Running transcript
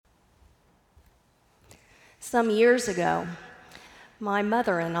Some years ago, my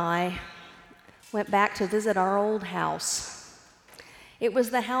mother and I went back to visit our old house. It was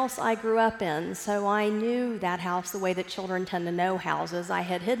the house I grew up in, so I knew that house the way that children tend to know houses. I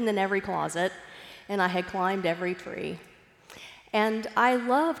had hidden in every closet, and I had climbed every tree. And I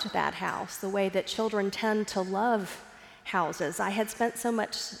loved that house the way that children tend to love houses. I had spent so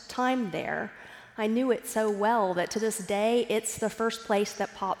much time there. I knew it so well that to this day, it's the first place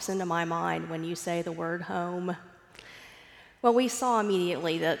that pops into my mind when you say the word home. Well, we saw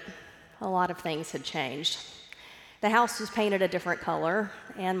immediately that a lot of things had changed. The house was painted a different color,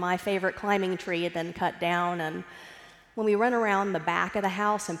 and my favorite climbing tree had been cut down, and when we went around the back of the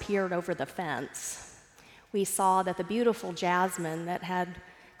house and peered over the fence, we saw that the beautiful jasmine that had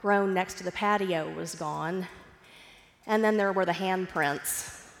grown next to the patio was gone, and then there were the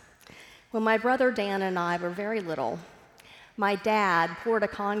handprints. When my brother Dan and I were very little, my dad poured a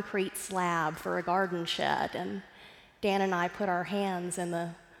concrete slab for a garden shed, and Dan and I put our hands in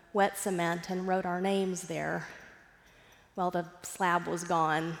the wet cement and wrote our names there. Well, the slab was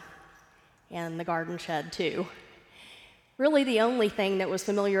gone, and the garden shed too. Really, the only thing that was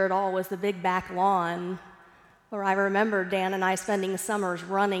familiar at all was the big back lawn, where I remember Dan and I spending summers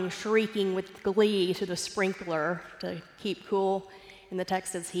running, shrieking with glee to the sprinkler to keep cool in the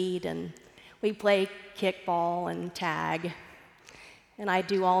Texas heat, and we'd play kickball and tag. And I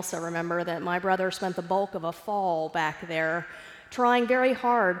do also remember that my brother spent the bulk of a fall back there trying very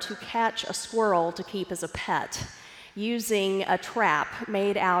hard to catch a squirrel to keep as a pet, using a trap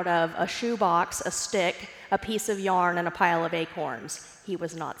made out of a shoebox, a stick, a piece of yarn, and a pile of acorns. He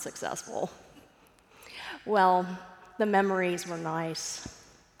was not successful. Well, the memories were nice.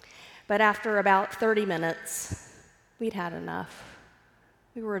 But after about 30 minutes, we'd had enough.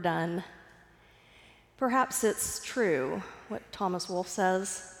 We were done. Perhaps it's true what Thomas Wolfe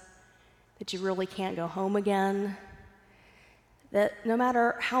says, that you really can't go home again, that no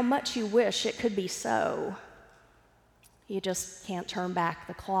matter how much you wish it could be so, you just can't turn back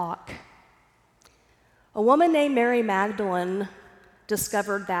the clock. A woman named Mary Magdalene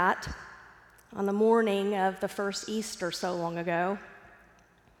discovered that on the morning of the first Easter so long ago.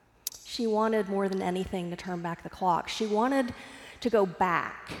 She wanted more than anything to turn back the clock. She wanted to go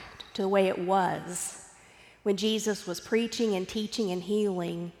back to the way it was when Jesus was preaching and teaching and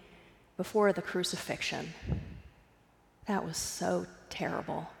healing before the crucifixion. That was so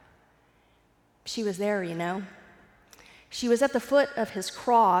terrible. She was there, you know. She was at the foot of his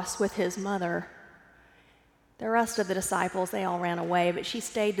cross with his mother. The rest of the disciples, they all ran away, but she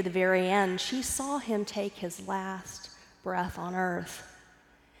stayed to the very end. She saw him take his last breath on earth.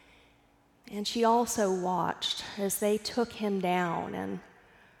 And she also watched as they took him down and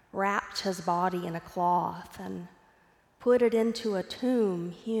wrapped his body in a cloth and put it into a tomb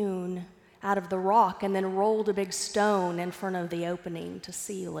hewn out of the rock and then rolled a big stone in front of the opening to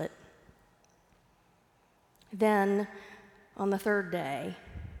seal it. Then, on the third day,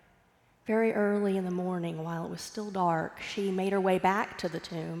 very early in the morning, while it was still dark, she made her way back to the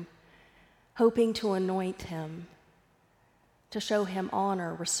tomb, hoping to anoint him, to show him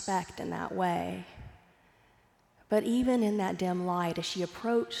honor, respect in that way. But even in that dim light, as she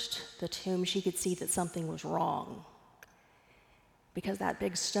approached the tomb, she could see that something was wrong, because that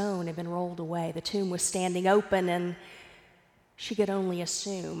big stone had been rolled away. The tomb was standing open, and she could only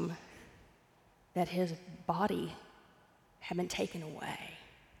assume that his body had been taken away.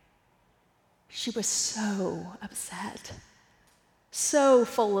 She was so upset, so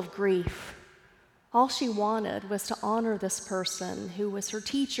full of grief. All she wanted was to honor this person who was her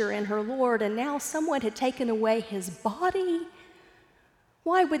teacher and her Lord, and now someone had taken away his body.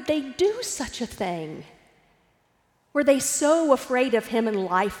 Why would they do such a thing? Were they so afraid of him in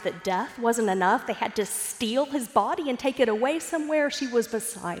life that death wasn't enough? They had to steal his body and take it away somewhere? She was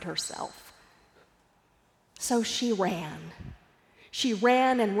beside herself. So she ran. She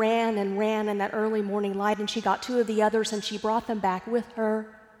ran and ran and ran in that early morning light, and she got two of the others, and she brought them back with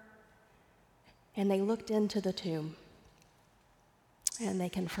her. And they looked into the tomb, and they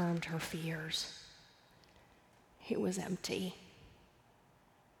confirmed her fears. It was empty.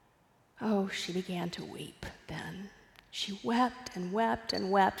 Oh, she began to weep then. She wept and wept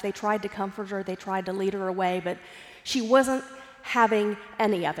and wept. They tried to comfort her. They tried to lead her away, but she wasn't having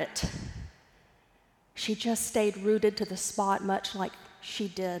any of it. She just stayed rooted to the spot, much like she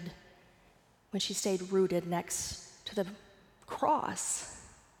did when she stayed rooted next to the cross.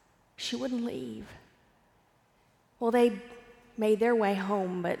 She wouldn't leave. Well, they made their way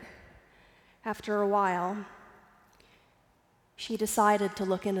home, but after a while, she decided to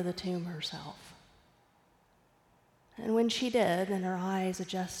look into the tomb herself. And when she did, and her eyes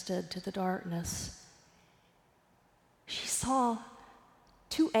adjusted to the darkness, saw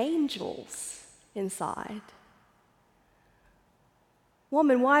 2 angels inside.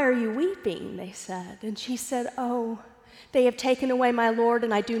 "Woman, why are you weeping?" they said. And she said, "Oh, they have taken away my Lord,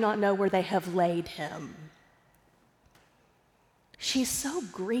 and I do not know where they have laid him." She's so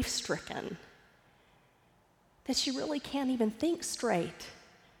grief-stricken that she really can't even think straight.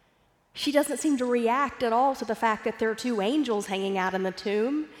 She doesn't seem to react at all to the fact that there are 2 angels hanging out in the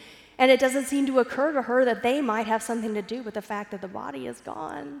tomb, and it doesn't seem to occur to her that they might have something to do with the fact that the body is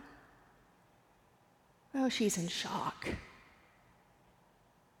gone. Oh, she's in shock.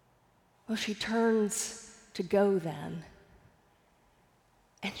 Well, she turns to go then,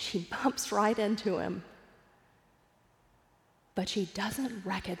 and she bumps right into him, but she doesn't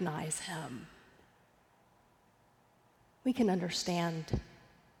recognize him. We can understand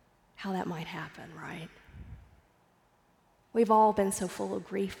how that might happen, right? We've all been so full of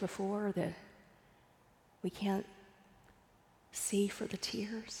grief before that we can't see for the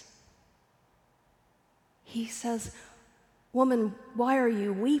tears. He says, "Woman, why are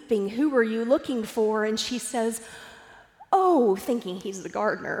you weeping? Who are you looking for?" And she says, "Oh," thinking he's the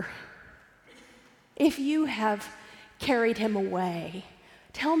gardener, "if you have carried him away,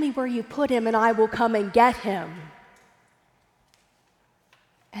 tell me where you put him and I will come and get him."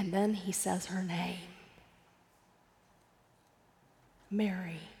 And then he says her name,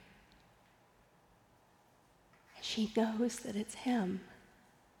 Mary. And she knows that it's him.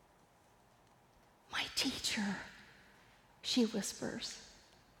 "My teacher," she whispers.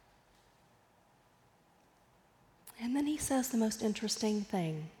 And then he says the most interesting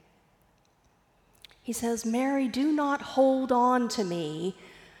thing. He says, "Mary, do not hold on to me,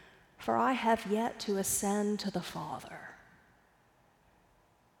 for I have yet to ascend to the Father."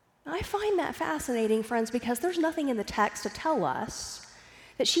 I find that fascinating, friends, because there's nothing in the text to tell us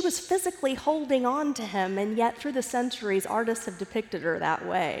that she was physically holding on to him, and yet through the centuries, artists have depicted her that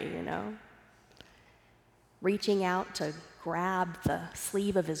way, reaching out to grab the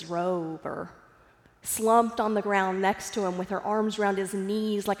sleeve of his robe, or slumped on the ground next to him with her arms around his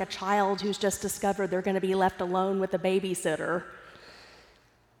knees like a child who's just discovered they're going to be left alone with a babysitter.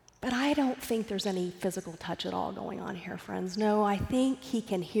 But I don't think there's any physical touch at all going on here, friends. No, I think he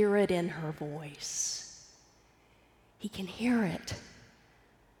can hear it in her voice. He can hear it.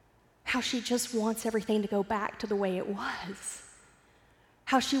 How she just wants everything to go back to the way it was.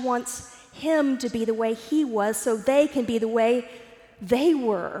 How she wants him to be the way he was so they can be the way they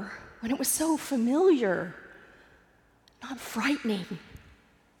were, when it was so familiar, not frightening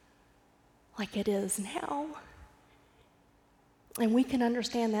like it is now. And we can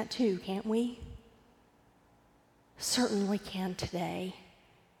understand that too, can't we? Certainly can today,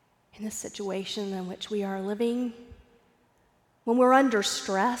 in the situation in which we are living, when we're under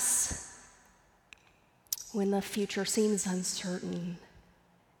stress, when the future seems uncertain.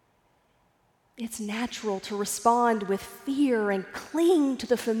 It's natural to respond with fear and cling to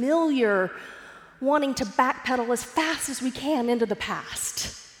the familiar, wanting to backpedal as fast as we can into the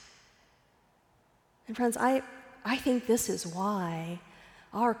past. And friends, I think this is why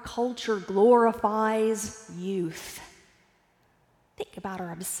our culture glorifies youth. Think about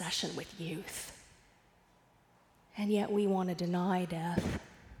our obsession with youth. And yet we want to deny death.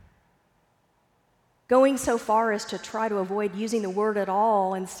 Going so far as to try to avoid using the word at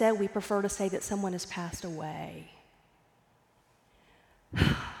all. Instead, we prefer to say that someone has passed away.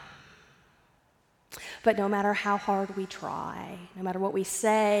 But no matter how hard we try, no matter what we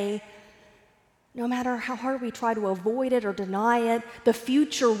say, no matter how hard we try to avoid it or deny it, the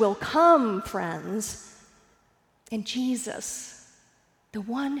future will come, friends. And Jesus, the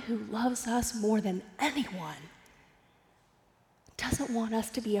one who loves us more than anyone, doesn't want us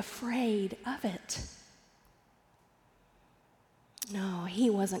to be afraid of it. No, he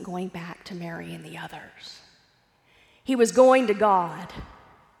wasn't going back to Mary and the others. He was going to God,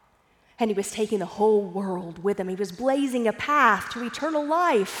 and he was taking the whole world with him. He was blazing a path to eternal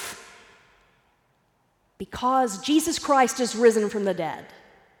life because Jesus Christ is risen from the dead.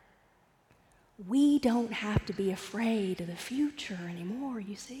 We don't have to be afraid of the future anymore,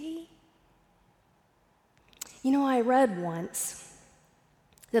 you see? I read once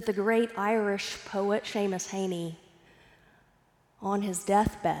that the great Irish poet Seamus Heaney, on his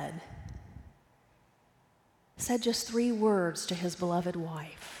deathbed, said just 3 words to his beloved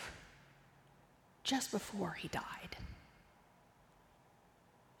wife just before he died.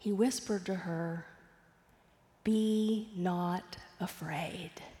 He whispered to her, "Be not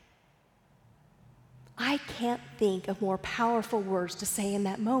afraid." I can't think of more powerful words to say in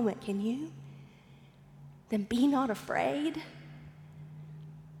that moment, can you? Than "be not afraid."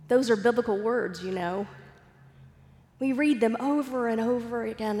 Those are biblical words, We read them over and over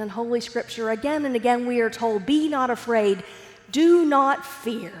again in Holy Scripture. Again and again we are told, be not afraid, do not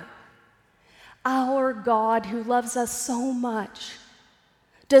fear. Our God, who loves us so much,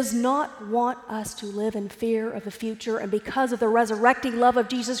 does not want us to live in fear of the future, and because of the resurrecting love of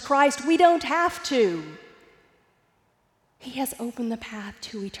Jesus Christ, we don't have to. He has opened the path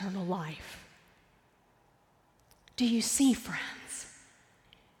to eternal life. Do you see, friends?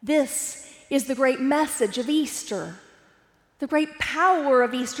 This is the great message of Easter, the great power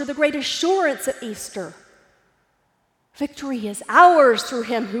of Easter, the great assurance of Easter. Victory is ours through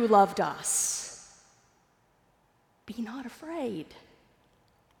him who loved us. Be not afraid.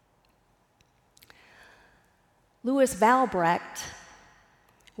 Louis Valbrecht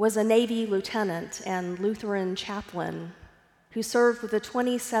was a Navy lieutenant and Lutheran chaplain who served with the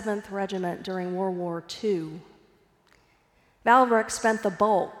 27th Regiment during World War II. Valbrecht spent the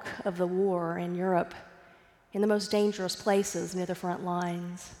bulk of the war in Europe in the most dangerous places near the front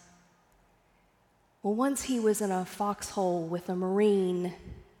lines. Well, once he was in a foxhole with a Marine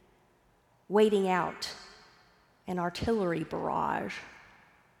waiting out an artillery barrage,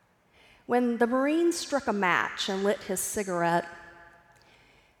 when the Marine struck a match and lit his cigarette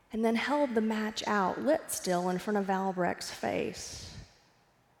and then held the match out, lit still, in front of Valbrecht's face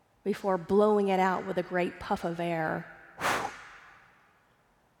before blowing it out with a great puff of air.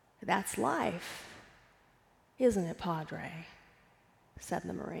 That's life, isn't it, Padre? Said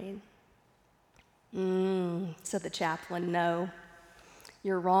the Marine. Said the chaplain. No,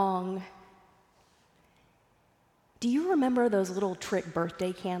 you're wrong. Do you remember those little trick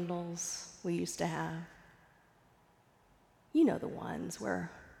birthday candles we used to have? You know the ones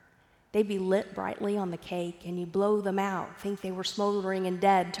where they'd be lit brightly on the cake and you blow them out, think they were smoldering and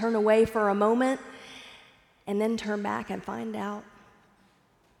dead, turn away for a moment, and then turn back and find out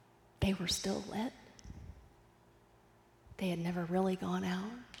they were still lit. They had never really gone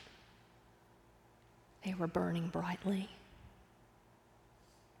out. They were burning brightly.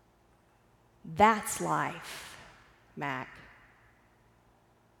 That's life, Mac.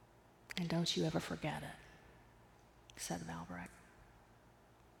 And don't you ever forget it, said Valbrecht.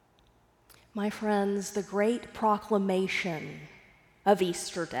 My friends, the great proclamation of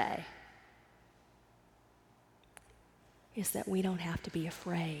Easter Day is that we don't have to be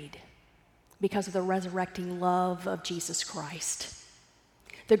afraid because of the resurrecting love of Jesus Christ.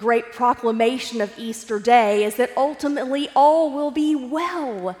 The great proclamation of Easter Day is that ultimately all will be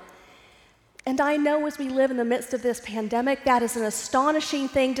well. And I know as we live in the midst of this pandemic, that is an astonishing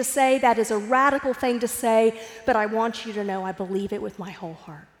thing to say, that is a radical thing to say, but I want you to know I believe it with my whole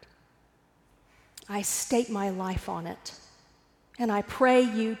heart. I stake my life on it, and I pray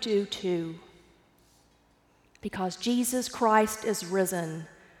you do too. Because Jesus Christ is risen,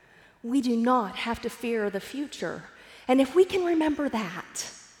 we do not have to fear the future. And if we can remember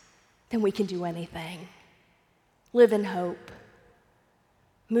that, then we can do anything. Live in hope.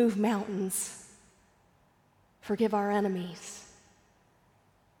 Move mountains, forgive our enemies,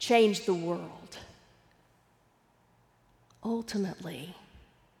 change the world. Ultimately,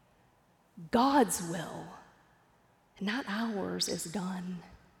 God's will, not ours, is done,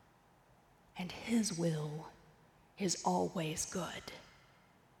 and his will is always good.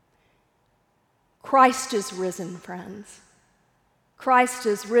 Christ is risen, friends. Christ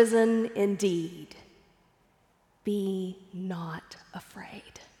is risen indeed. Be not afraid.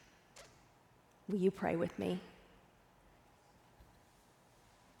 Will you pray with me?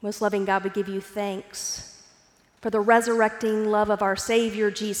 Most loving God, we give you thanks for the resurrecting love of our Savior,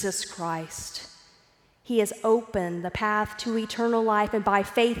 Jesus Christ. He has opened the path to eternal life, and by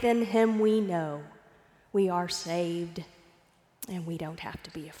faith in him we know we are saved and we don't have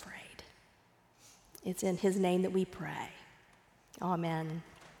to be afraid. It's in his name that we pray. Amen.